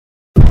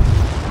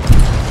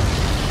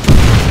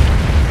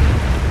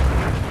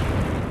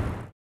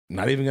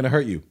not even going to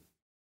hurt you.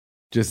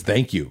 Just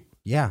thank you.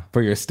 Yeah.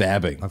 For your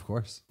stabbing. Of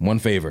course. One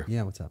favor.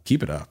 Yeah, what's up?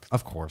 Keep it up.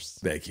 Of course.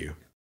 Thank you.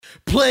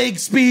 Plague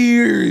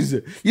spears.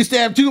 You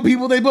stab 2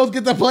 people, they both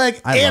get the plague,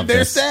 and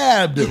they're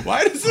stabbed.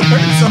 Why does it hurt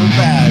so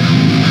bad?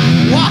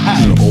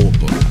 Why? This is an old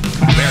book.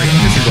 Very.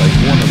 This is like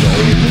one of the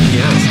old books.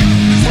 Yes.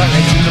 Why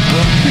they keep the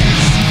book?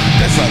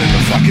 That's not in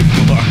the fucking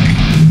book.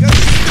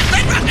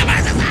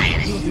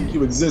 I don't think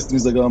you exist. And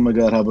he's like, oh my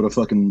god, how about a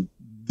fucking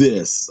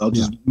this? I'll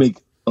just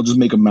make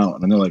a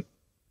mountain. And they're like,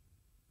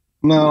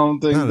 no, I don't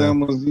think that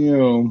was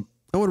you.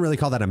 I wouldn't really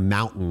call that a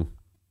mountain.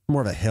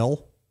 More of a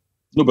hill.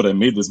 No, but I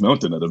made this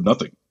mountain out of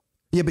nothing.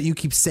 Yeah, but you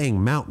keep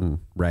saying mountain,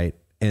 right?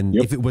 And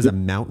if it was a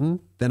mountain,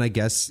 then I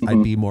guess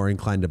I'd be more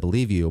inclined to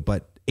believe you.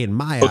 But in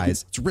my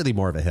eyes, it's really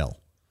more of a hill.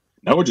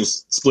 Now we're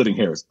just splitting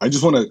hairs. I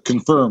just want to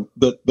confirm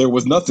that there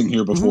was nothing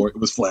here before. It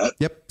was flat.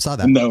 Yep, saw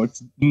that. And now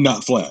it's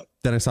not flat.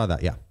 Then I saw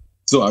that, yeah.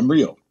 So I'm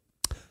real.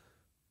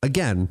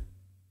 Again.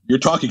 You're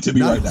talking to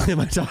me right now.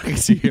 Am I talking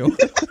to you?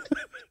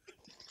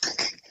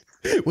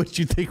 What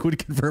you think would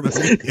confirm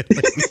immediately?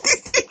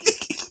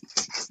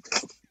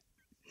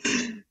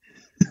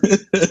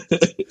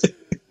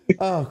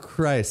 Oh,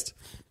 Christ.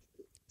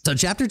 So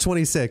chapter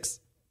 26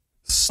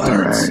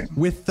 starts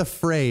with the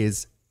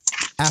phrase,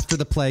 after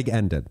the plague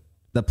ended.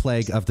 The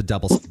plague of the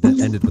double that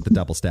ended with the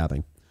double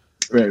stabbing.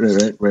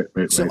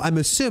 Right. So I'm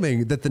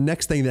assuming that the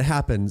next thing that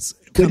happens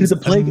comes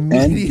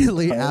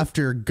immediately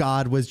after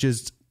God was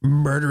just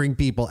murdering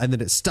people, and then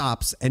it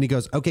stops, and he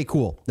goes, okay,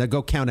 cool. Now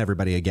go count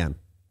everybody again.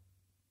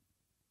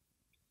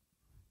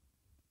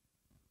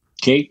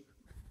 Okay.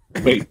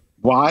 Wait,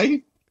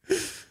 why?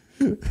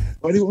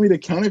 Why do you want me to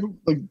count it?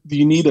 Like, do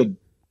you need a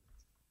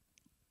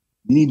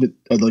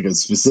like a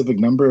specific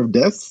number of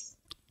deaths?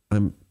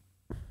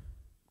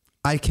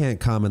 I can't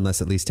come unless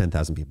at least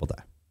 10,000 people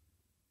die.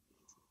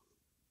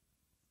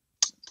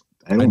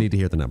 I need to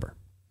hear the number.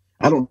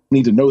 I don't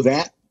need to know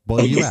that.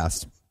 Well, you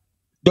asked.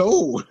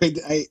 No,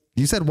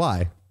 you said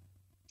why?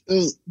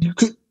 You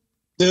could.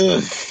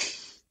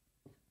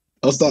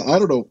 I'll stop. I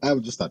don't know. I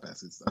would just stop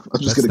asking stuff.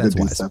 I'm just gonna go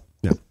do stuff.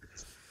 Yeah.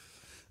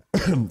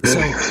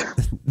 So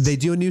they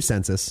do a new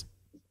census.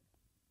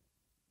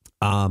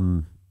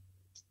 It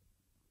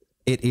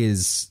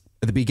is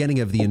the beginning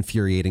of the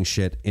infuriating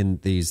shit in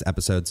these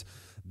episodes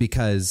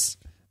because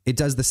it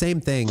does the same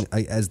thing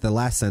as the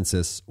last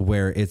census,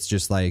 where it's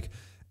just like,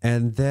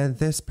 and then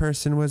this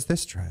person was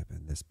this tribe,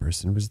 and this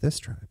person was this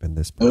tribe, and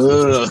this person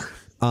was this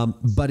tribe.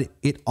 But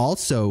it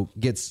also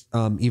gets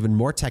even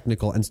more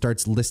technical and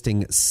starts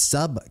listing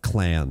sub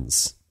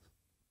clans.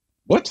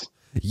 What?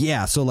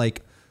 Yeah. So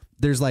like,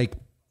 there's like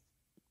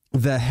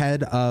the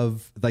head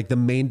of like the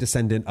main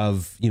descendant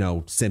of,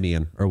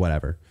 Simeon or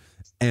whatever.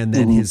 And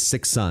then his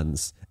 6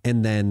 sons.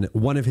 And then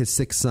one of his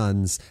 6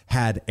 sons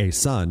had a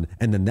son.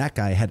 And then that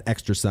guy had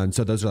extra sons.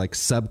 So those are like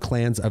sub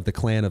clans of the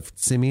clan of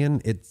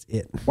Simeon.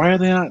 Why are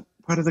they not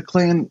part of the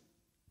clan?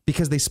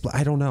 Because they split.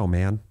 I don't know,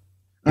 man.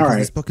 All right.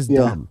 This book is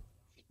dumb.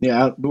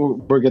 Yeah,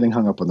 we're getting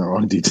hung up on the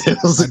wrong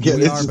details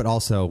again. We are, but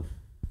also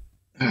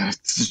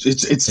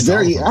it's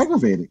very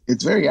aggravating.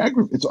 It's very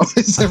aggravating.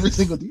 It's every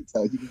single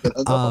detail you can get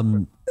hung up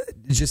on.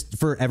 Just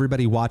for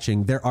everybody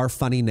watching, there are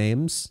funny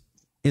names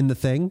in the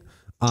thing.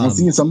 I've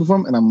seen some of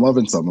them, and I'm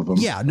loving some of them.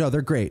 Yeah, no,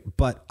 they're great.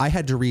 But I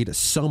had to read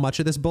so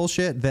much of this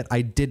bullshit that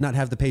I did not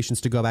have the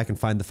patience to go back and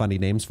find the funny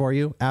names for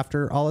you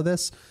after all of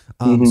this.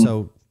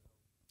 So,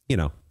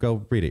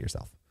 go read it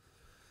yourself.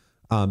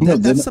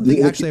 That's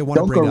something actually I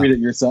want to bring up. Don't go read it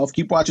yourself.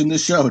 Keep watching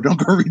this show.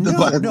 Don't go read the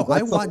Bible. No,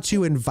 I want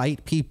to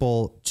invite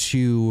people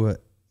to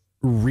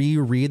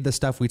reread the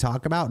stuff we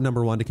talk about.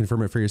 Number 1, to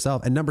confirm it for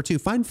yourself. And number 2,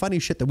 find funny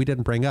shit that we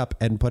didn't bring up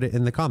and put it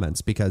in the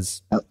comments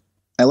because...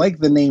 I like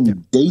the name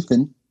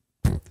Dathan.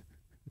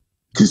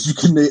 Because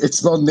it's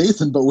spelled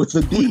Nathan, but with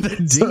a D. With a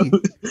D.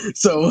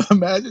 So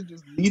imagine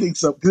just needing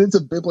because it's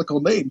a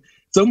biblical name.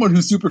 Someone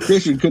who's super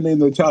Christian could name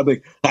their child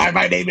like, "Hi,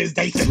 my name is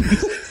Nathan."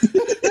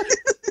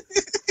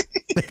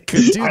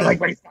 I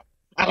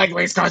like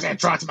race cars and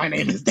trucks. My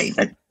name is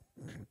Nathan.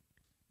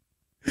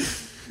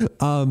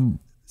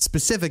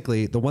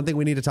 Specifically, the one thing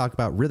we need to talk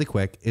about really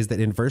quick is that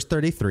in verse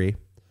 33,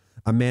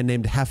 a man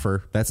named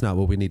Heifer, that's not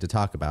what we need to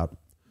talk about,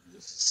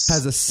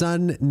 has a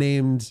son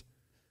named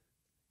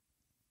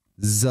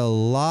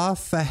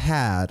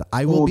Zelophehad.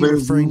 I will be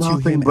referring to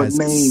him as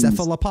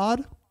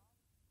Cephalopod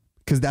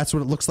because that's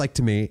what it looks like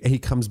to me. And he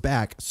comes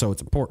back, so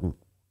it's important.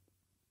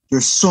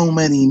 There's so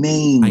many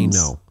names. I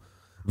know.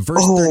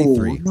 Verse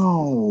 33.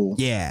 No.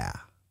 Yeah.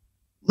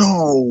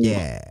 No.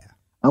 Yeah.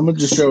 I'm gonna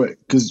just show it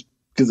because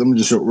I'm gonna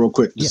just show it real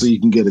quick so you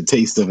can get a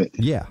taste of it.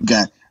 Yeah.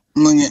 Okay.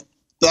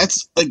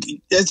 That's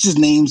just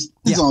names.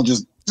 It's all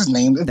just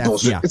names. It's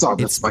bullshit. It's all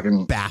just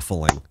fucking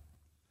baffling.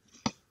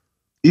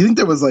 You think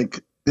there was like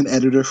an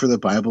editor for the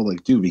Bible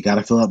like, dude, we got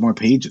to fill out more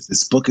pages.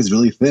 This book is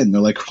really thin.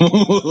 They're like,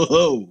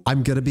 whoa.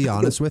 I'm going to be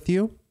honest with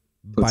you.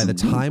 By the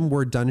time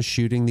we're done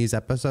shooting these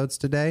episodes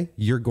today,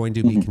 you're going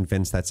to be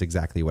convinced that's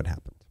exactly what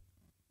happened.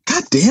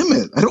 God damn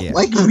it. I don't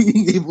like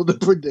being able to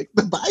predict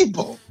the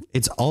Bible.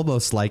 It's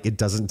almost like it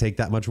doesn't take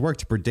that much work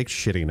to predict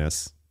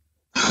shittiness.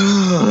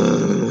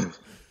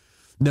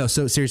 No,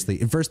 so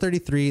seriously, in verse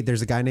 33,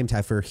 there's a guy named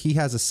Heifer. He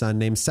has a son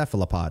named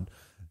Cephalopod.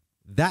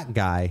 That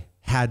guy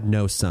had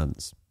no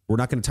sons. We're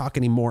not going to talk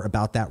any more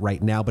about that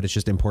right now, but it's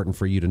just important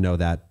for you to know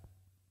that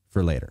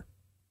for later.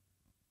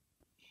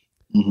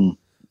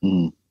 Mm-hmm.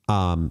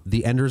 Mm-hmm.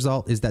 The end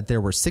result is that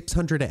there were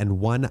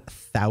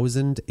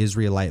 601,000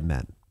 Israelite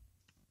men.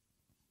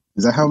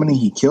 Is that how many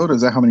he killed, or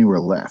is that how many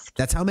were left?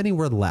 That's how many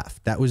were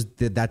left.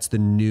 That's the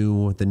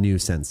new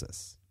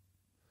census.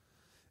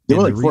 There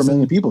were like 4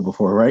 million people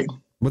before, right?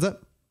 What's that?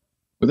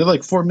 Were there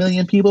like 4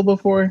 million people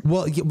before?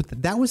 Well, yeah,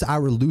 that was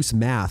our loose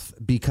math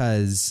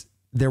because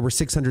there were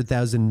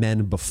 600,000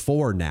 men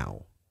before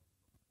now.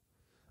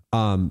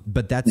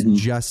 But that's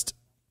just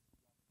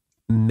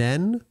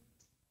men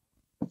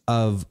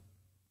of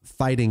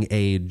fighting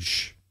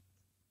age,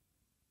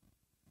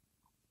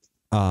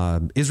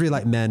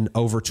 Israelite men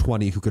over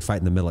 20 who could fight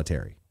in the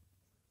military.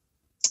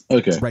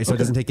 Okay. Right. So it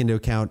doesn't take into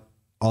account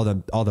all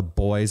the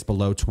boys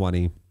below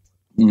 20,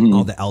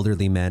 all the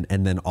elderly men,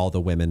 and then all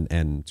the women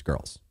and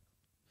girls.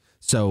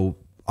 So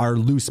our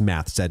loose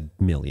math said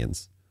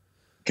millions.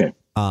 Okay.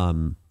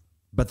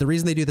 But the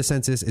reason they do the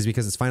census is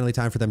because it's finally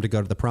time for them to go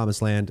to the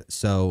promised land.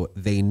 So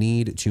they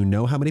need to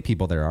know how many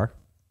people there are.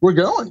 We're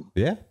going.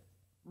 Yeah.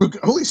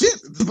 Holy shit.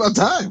 It's about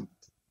time.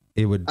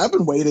 I've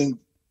been waiting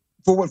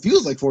for what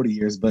feels like 40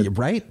 years, but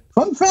right.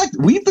 Fun fact,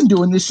 we've been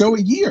doing this show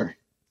a year.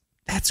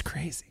 That's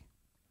crazy.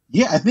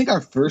 Yeah. I think our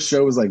first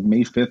show was like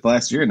May 5th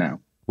last year now.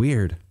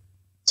 Weird.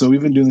 So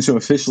we've been doing the show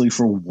officially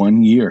for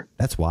 1 year.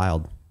 That's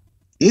wild.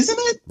 Isn't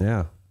it?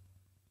 Yeah.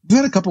 We've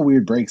had a couple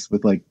weird breaks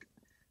with like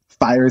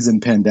fires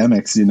and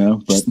pandemics,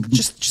 but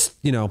just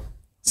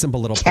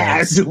simple little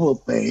casual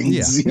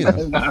things. Yeah,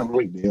 not a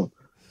big deal.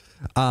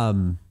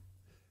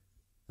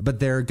 But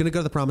they're going to go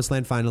to the promised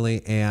land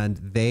finally, and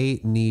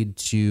they need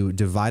to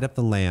divide up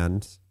the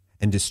land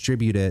and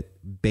distribute it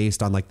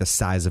based on like the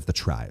size of the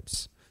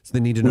tribes. So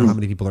they need to know how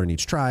many people are in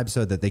each tribe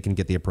so that they can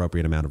get the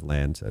appropriate amount of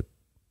land to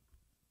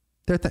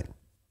their thing.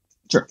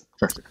 Sure.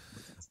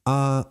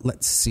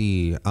 Let's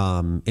see.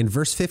 In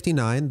verse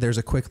 59, there's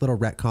a quick little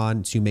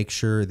retcon to make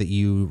sure that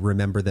you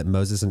remember that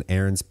Moses and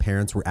Aaron's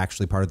parents were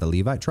actually part of the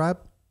Levite tribe.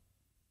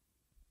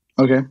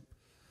 Okay.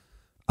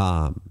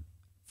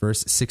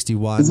 Verse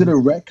 61. Is it a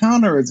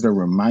retcon or is it a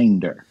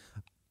reminder?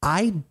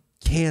 I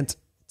can't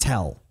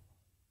tell.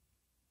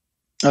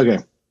 Okay.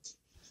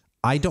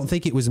 I don't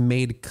think it was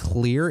made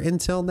clear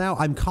until now.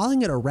 I'm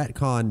calling it a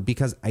retcon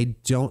because I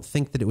don't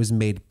think that it was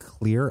made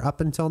clear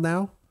up until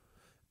now.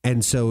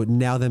 And so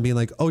now them being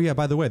like, oh yeah,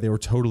 by the way, they were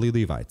totally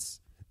Levites.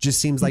 Just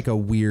seems like a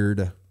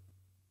weird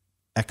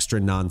extra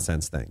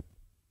nonsense thing.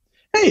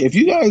 Hey, if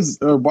you guys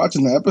are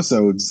watching the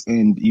episodes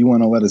and you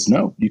want to let us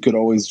know, you could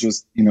always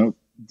just,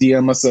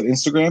 DM us at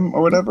Instagram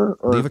or whatever.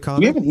 Or leave a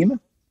comment. Do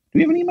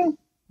we have an email?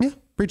 Yeah.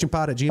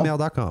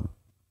 preachingpod@gmail.com.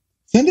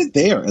 Send it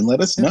there and let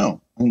us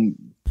know. And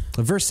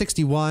verse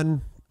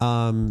 61,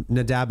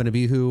 Nadab and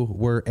Abihu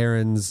were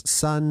Aaron's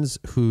sons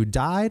who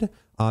died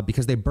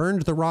because they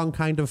burned the wrong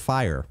kind of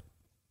fire.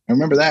 I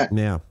remember that.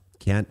 Yeah.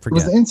 Can't It forget.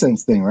 was the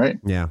incense thing, right?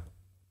 Yeah.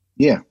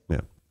 Yeah. Yeah.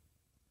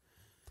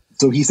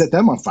 So he set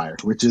them on fire,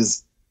 which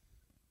is,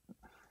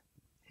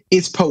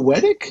 it's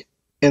poetic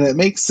and it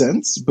makes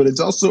sense, but it's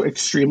also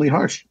extremely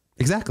harsh.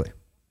 Exactly.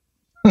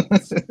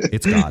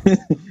 It's God.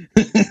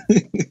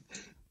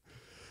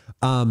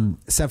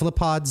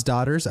 Cephalopod's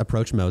daughters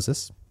approach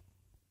Moses,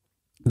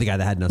 the guy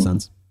that had no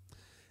sons.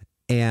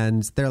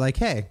 And they're like,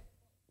 hey,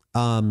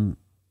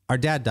 our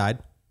dad died,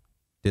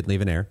 didn't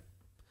leave an heir.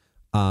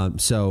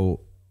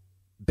 So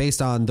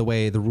based on the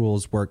way the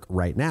rules work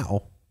right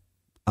now,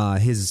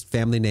 his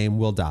family name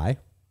will die.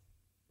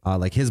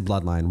 Like his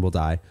bloodline will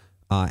die.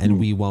 And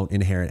we won't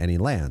inherit any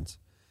land.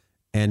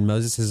 And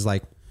Moses is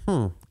like,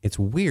 it's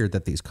weird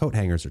that these coat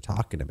hangers are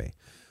talking to me.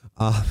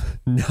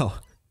 No,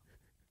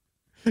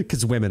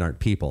 because women aren't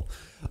people.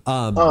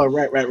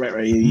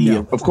 Right. Yeah,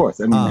 no. Of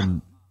course. I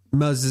mean,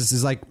 Moses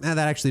is like, that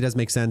actually does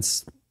make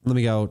sense. Let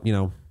me go,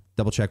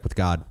 double check with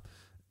God.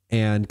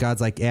 And God's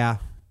like, yeah,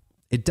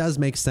 it does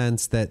make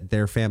sense that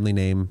their family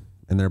name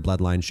and their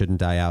bloodline shouldn't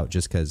die out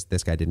just because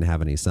this guy didn't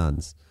have any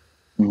sons.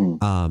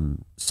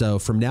 So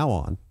from now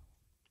on,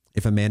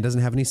 if a man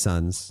doesn't have any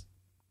sons,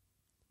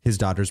 his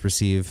daughters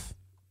receive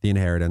the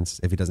inheritance.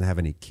 If he doesn't have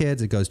any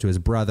kids, it goes to his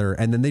brother.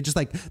 And then they just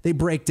they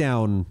break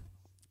down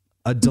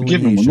a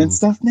delineation. We're giving women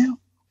stuff now?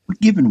 We're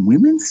giving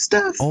women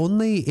stuff?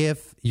 Only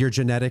if your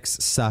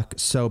genetics suck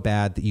so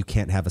bad that you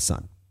can't have a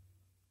son.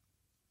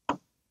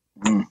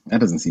 That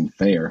doesn't seem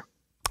fair.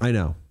 I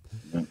know.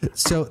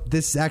 So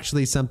this is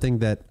actually something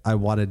that I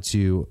wanted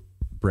to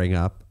bring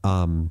up.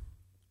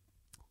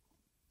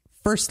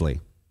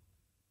 Firstly,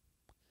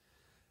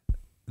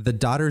 the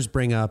daughters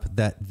bring up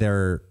that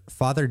their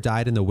father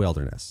died in the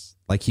wilderness.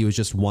 Like he was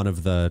just one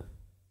of the,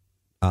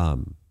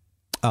 the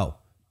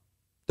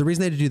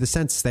reason they had to do the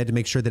census, they had to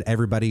make sure that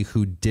everybody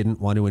who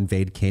didn't want to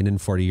invade Canaan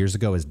 40 years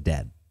ago is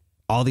dead.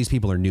 All these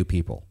people are new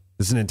people.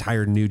 This is an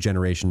entire new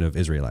generation of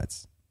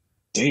Israelites.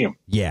 Damn.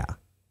 Yeah.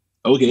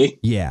 Okay.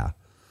 Yeah.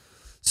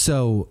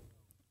 So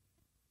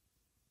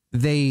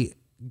they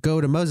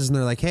go to Moses and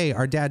they're like, hey,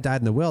 our dad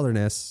died in the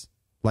wilderness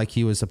like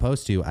he was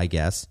supposed to, I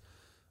guess.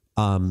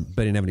 But he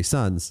didn't have any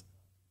sons.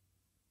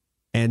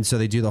 And so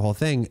they do the whole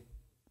thing.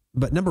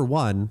 But number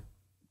one,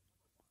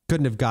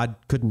 couldn't God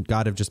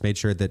have just made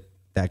sure that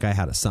that guy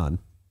had a son?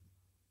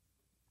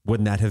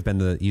 Wouldn't that have been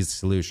the easy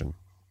solution?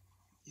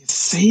 You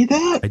say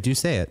that? I do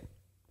say it.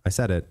 I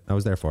said it. I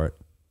was there for it.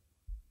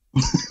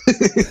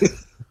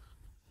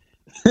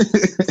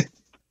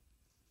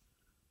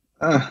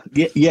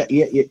 Yeah.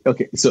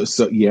 Okay,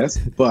 so yes,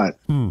 but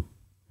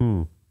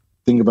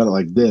think about it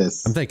like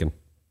this. I'm thinking.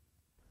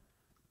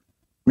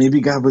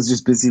 Maybe God was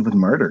just busy with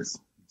murders,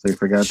 so he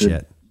forgot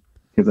to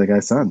give that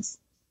guy sons.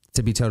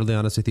 To be totally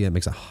honest with you, it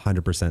makes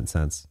 100%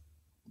 sense.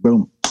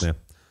 Boom. Yeah.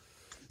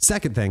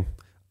 Second thing,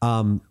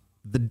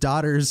 the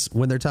daughters,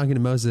 when they're talking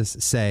to Moses,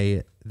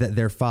 say that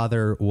their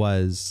father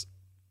was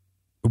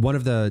one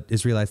of the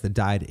Israelites that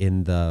died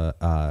in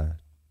the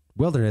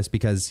wilderness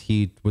because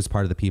he was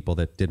part of the people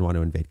that didn't want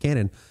to invade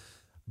Canaan,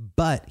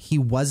 but he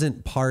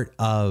wasn't part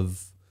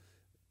of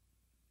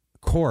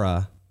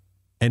Korah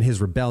and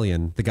his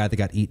rebellion, the guy that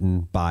got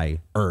eaten by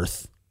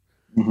Earth.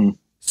 Mm-hmm.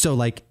 So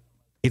like,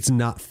 it's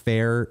not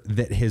fair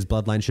that his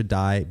bloodline should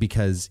die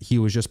because he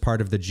was just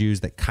part of the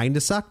Jews that kind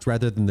of sucked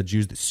rather than the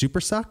Jews that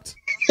super sucked.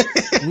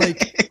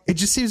 Like, it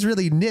just seems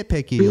really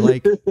nitpicky.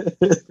 Like,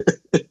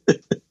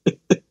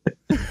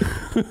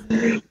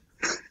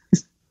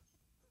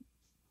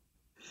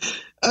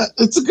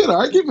 it's a good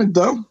argument,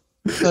 though.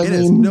 I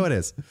mean, No, it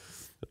is.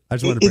 I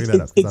just want to bring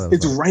that up.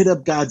 It's right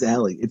up God's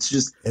alley. It's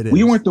just,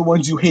 we weren't the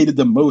ones you hated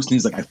the most. And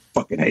he's like, I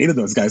fucking hated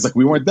those guys. Like,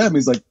 we weren't them.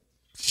 He's like,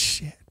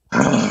 shit.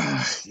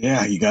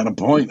 Yeah, you got a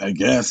point, I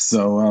guess.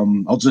 So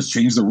I'll just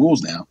change the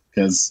rules now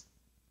because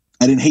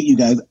I didn't hate you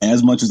guys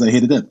as much as I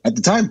hated them. At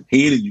the time,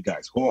 hated you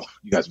guys. Oh,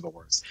 you guys were the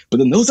worst. But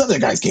then those other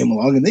guys came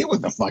along and they were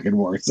the fucking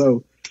worst.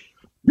 So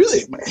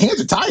really, my hands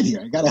are tied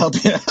here. I got to help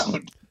you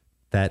out.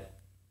 That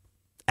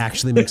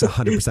actually makes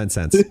 100%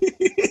 sense.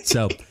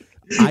 So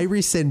I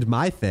rescind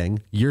my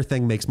thing. Your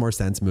thing makes more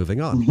sense.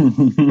 Moving on.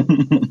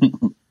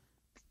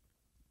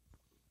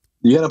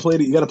 You gotta play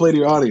to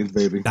your audience,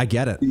 baby. I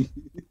get it.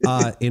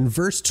 In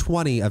verse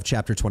 20 of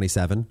chapter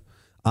 27,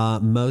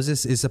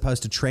 Moses is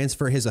supposed to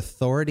transfer his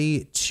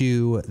authority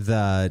to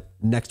the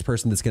next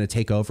person that's going to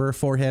take over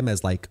for him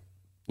as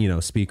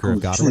speaker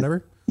of God or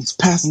whatever. He's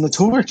passing the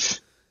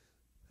torch.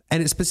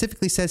 And it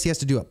specifically says he has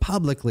to do it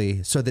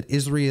publicly so that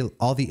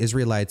all the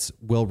Israelites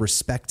will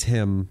respect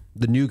him,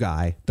 the new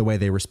guy, the way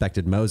they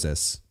respected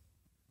Moses.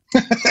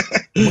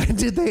 When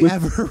did they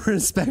ever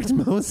respect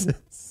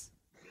Moses?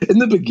 In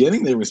the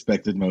beginning, they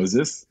respected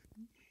Moses.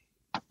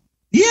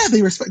 Yeah,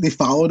 they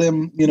followed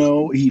him.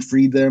 He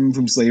freed them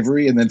from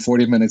slavery, and then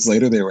 40 minutes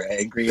later, they were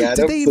angry at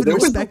him. Did they even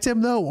respect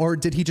him though, or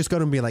did he just go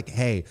to him and be like,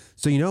 "Hey,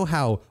 so you know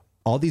how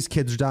all these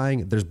kids are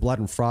dying? There's blood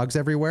and frogs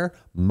everywhere.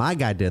 My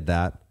guy did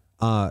that.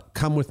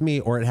 Come with me,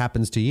 or it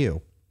happens to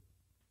you."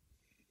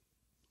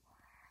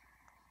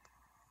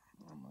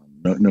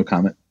 No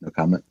comment. No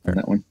comment on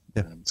that one.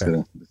 Yeah, I'm just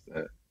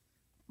gonna.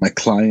 My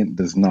client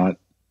does not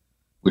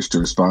wish to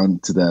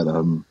respond to that.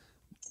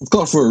 Let's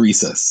call for a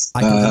recess.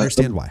 I can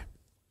understand why.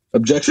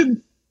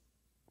 Objection?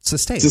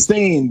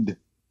 Sustained.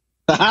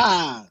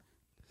 Ha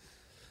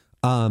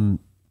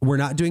We're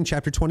not doing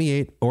chapter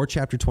 28 or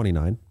chapter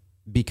 29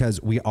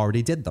 because we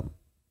already did them.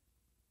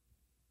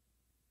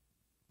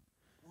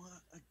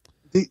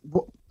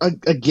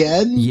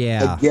 Again?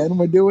 Yeah. Again,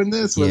 we're doing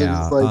this?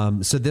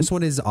 Yeah. So this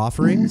one is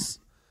offerings.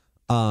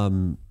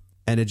 And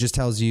it just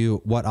tells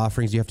you what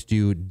offerings you have to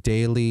do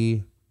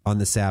daily, on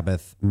the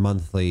Sabbath,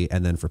 monthly,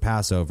 and then for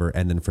Passover,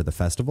 and then for the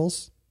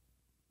festivals.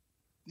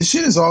 This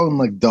shit is all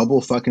in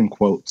double fucking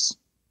quotes.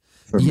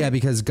 Yeah,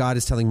 because God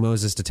is telling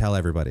Moses to tell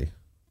everybody.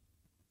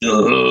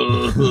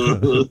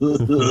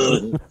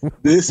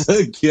 This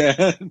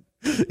again.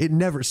 It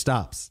never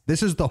stops.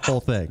 This is the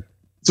whole thing.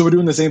 So we're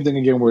doing the same thing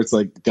again where it's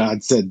like,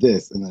 God said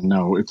this, and then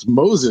no, it's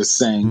Moses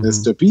saying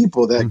this to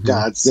people that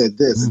God said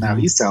this, and now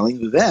he's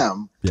telling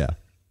them. Yeah.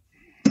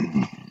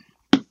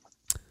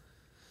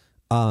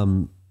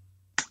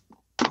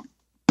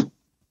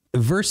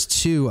 Verse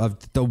 2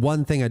 of the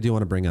one thing I do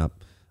want to bring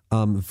up,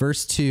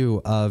 verse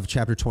 2 of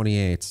chapter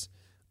 28,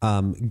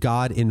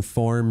 God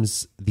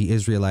informs the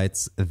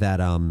Israelites that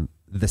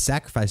the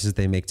sacrifices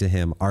they make to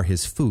him are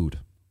his food.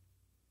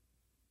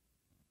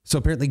 So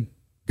apparently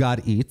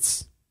God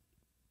eats.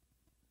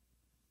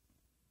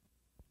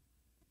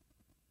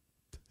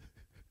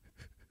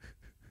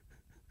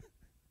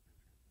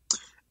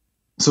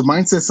 So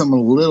mine says something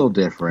a little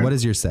different. What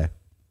does yours say?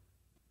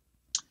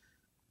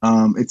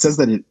 It says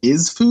that it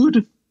is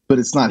food, but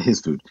it's not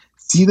his food.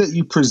 See that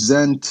you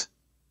present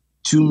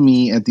to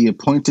me at the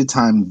appointed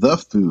time the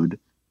food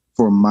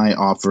for my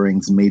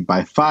offerings made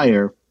by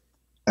fire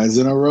as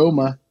an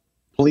aroma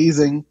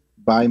pleasing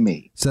by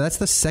me. So that's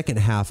the second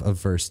half of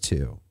verse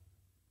 2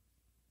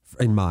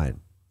 in mine.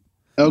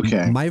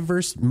 Okay. My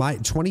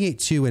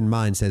 28:2 in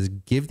mine says,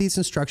 give these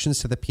instructions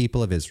to the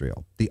people of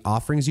Israel. The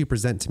offerings you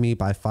present to me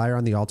by fire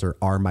on the altar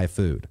are my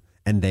food,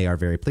 and they are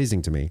very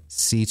pleasing to me.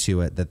 See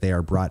to it that they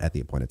are brought at the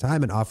appointed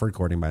time and offered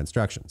according to my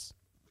instructions.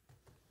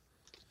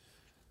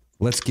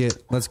 Let's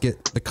get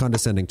the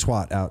condescending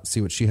twat out.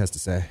 See what she has to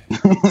say.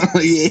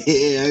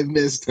 Yeah, I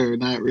missed her.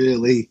 Not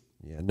really.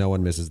 Yeah, no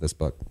one misses this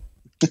book.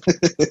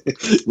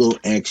 Well,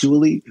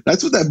 actually,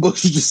 that's what that book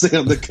should just say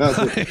on the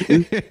cover.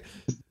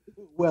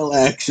 Well,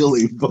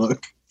 actually,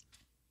 book.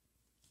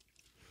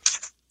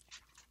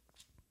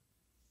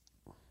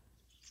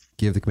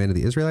 Give the command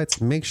to the Israelites.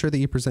 Make sure that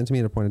you present to me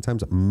at appointed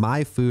times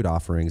my food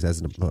offerings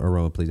as an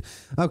aroma pleasing.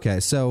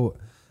 Okay, so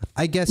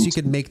I guess you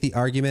could make the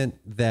argument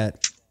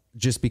that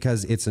just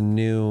because it's a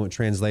new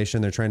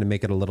translation, they're trying to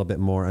make it a little bit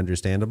more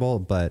understandable.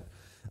 But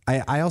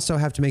I also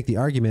have to make the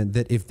argument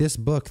that if this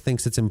book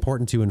thinks it's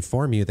important to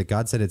inform you that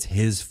God said it's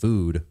his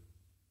food.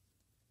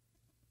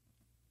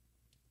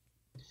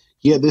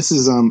 Yeah, this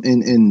is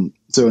in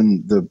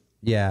the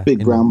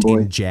big brown boy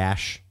in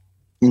Jash,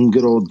 in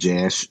good old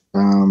Jash.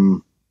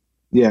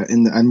 Yeah,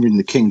 I'm reading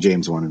the King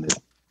James one in it.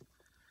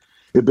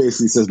 It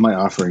basically says my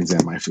offerings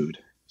and my food.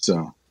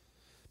 So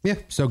yeah,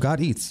 so God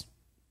eats.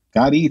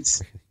 God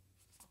eats.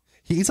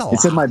 He eats a lot.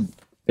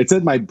 It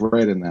said my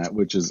bread in that,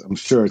 which is, I'm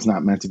sure it's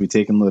not meant to be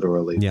taken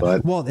literally. Yeah.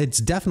 But well, it's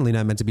definitely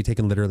not meant to be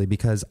taken literally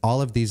because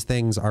all of these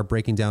things are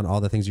breaking down all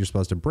the things you're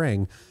supposed to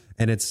bring.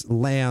 And it's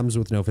lambs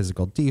with no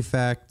physical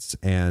defects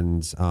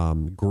and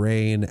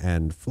grain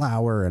and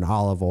flour and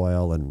olive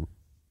oil. And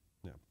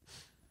yeah.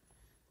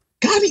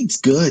 God eats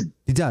good.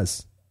 He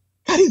does.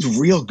 God eats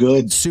real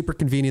good. Super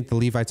convenient. The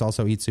Levites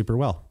also eat super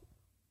well.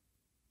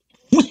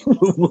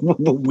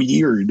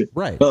 Weird.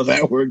 Right. Well,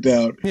 that worked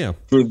out. Yeah.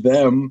 For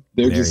them,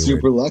 they're Very just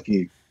super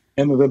lucky.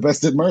 And they're the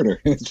best at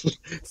murder. And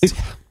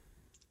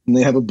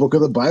they have a book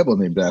of the Bible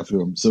named after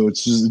them. So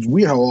it's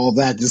weird how all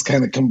that just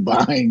kind of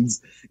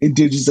combines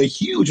into just a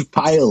huge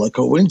pile of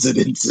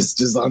coincidences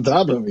just on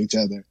top of each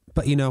other.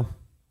 But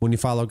when you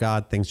follow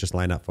God, things just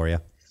line up for you.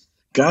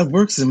 God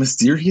works in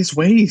mysterious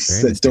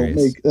ways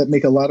that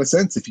make a lot of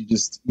sense if you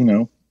just,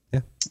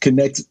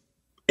 connect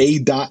a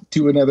dot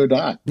to another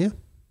dot. Yeah.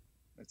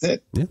 That's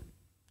it. Yeah.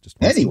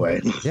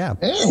 Anyway. Yeah.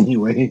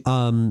 Anyway.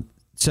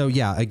 So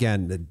yeah,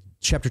 again,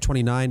 chapter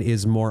 29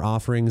 is more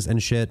offerings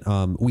and shit.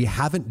 We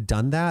haven't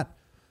done that,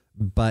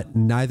 but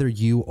neither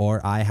you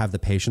or I have the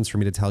patience for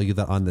me to tell you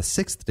that on the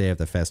 6th day of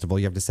the festival,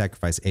 you have to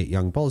sacrifice 8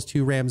 young bulls,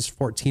 2 rams,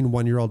 14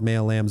 one-year-old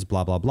male lambs,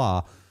 blah, blah,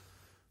 blah.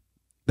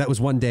 That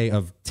was one day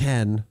of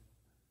 10.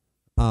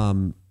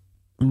 No,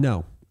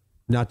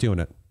 not doing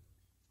it.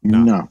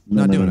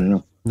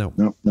 No.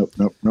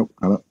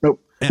 Nope.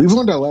 We've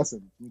learned our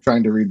lesson from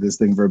trying to read this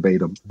thing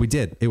verbatim. We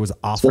did. It was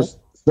awful.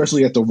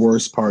 Especially at the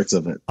worst parts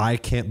of it. I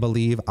can't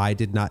believe I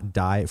did not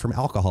die from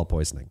alcohol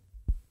poisoning.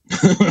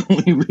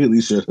 We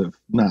really should have.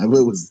 I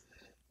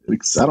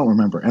don't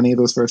remember any of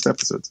those first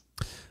episodes.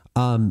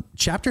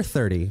 Chapter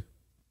 30,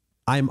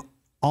 I'm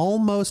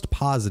almost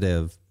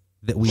positive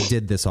that we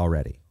did this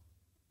already.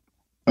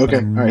 Okay.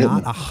 I'm all right.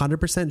 not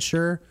 100%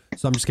 sure.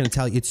 So I'm just going to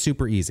tell you, it's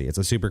super easy. It's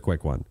a super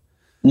quick one.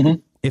 Mm-hmm.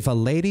 If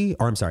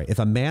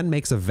a man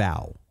makes a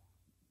vow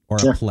or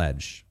a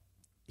pledge,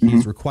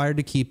 he's required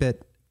to keep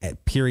it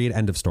at period,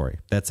 end of story.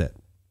 That's it.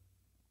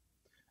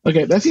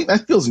 Okay.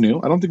 That feels new.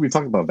 I don't think we've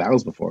talked about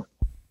vows before.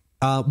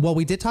 Well,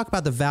 we did talk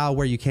about the vow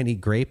where you can't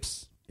eat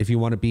grapes if you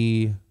want to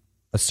be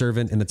a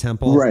servant in the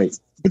temple. Right.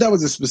 But that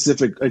was a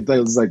specific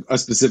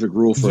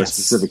rule for a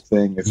specific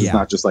thing. It's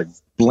not just like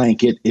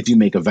blanket if you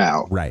make a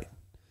vow. Right.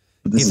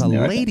 If a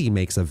lady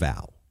makes a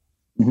vow,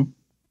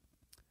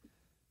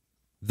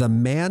 the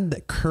man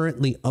that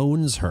currently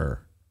owns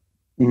her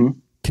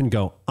can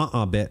go,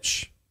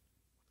 bitch,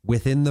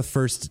 within the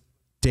first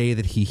day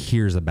that he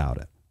hears about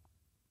it.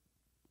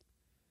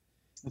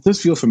 It does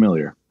feel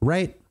familiar.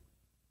 Right?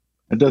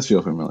 It does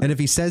feel familiar. And if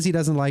he says he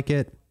doesn't like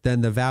it,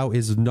 then the vow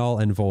is null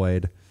and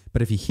void.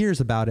 But if he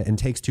hears about it and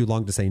takes too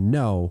long to say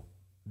no,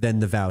 then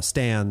the vow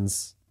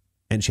stands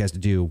and she has to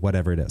do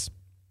whatever it is.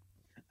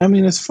 I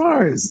mean, as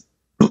far as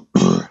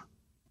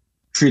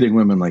treating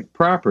women like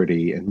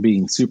property and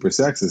being super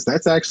sexist,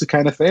 that's actually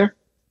kind of fair.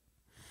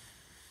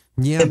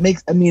 Yeah.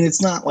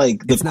 It's not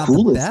like the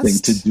coolest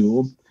thing to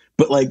do,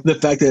 but like the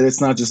fact that it's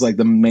not just like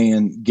the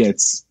man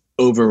gets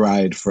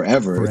override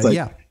forever. It's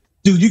like,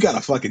 dude, you got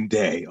a fucking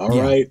day. All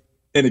right.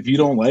 And if you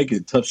don't like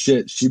it, tough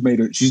shit. She's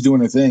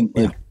doing her thing.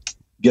 Like,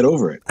 get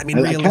over it. I mean,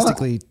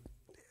 realistically,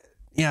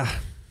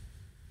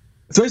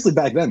 especially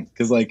back then,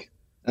 because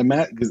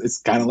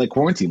it's kind of like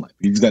quarantine life.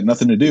 You just got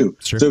nothing to do.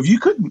 Sure. So if you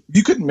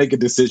couldn't make a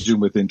decision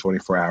within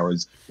 24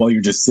 hours while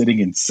you're just sitting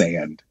in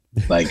sand,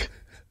 then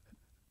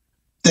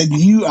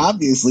you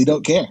obviously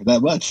don't care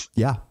that much.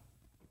 Yeah,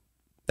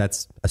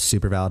 that's a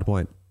super valid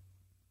point.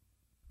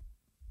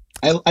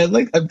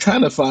 I'm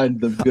trying to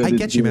find the good. I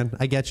get you, man.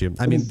 I get you.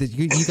 I mean,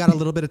 you got a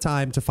little bit of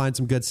time to find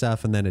some good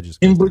stuff, and then it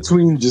just in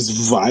between just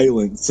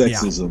violent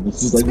sexism. It's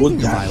just like, well,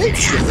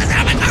 violence.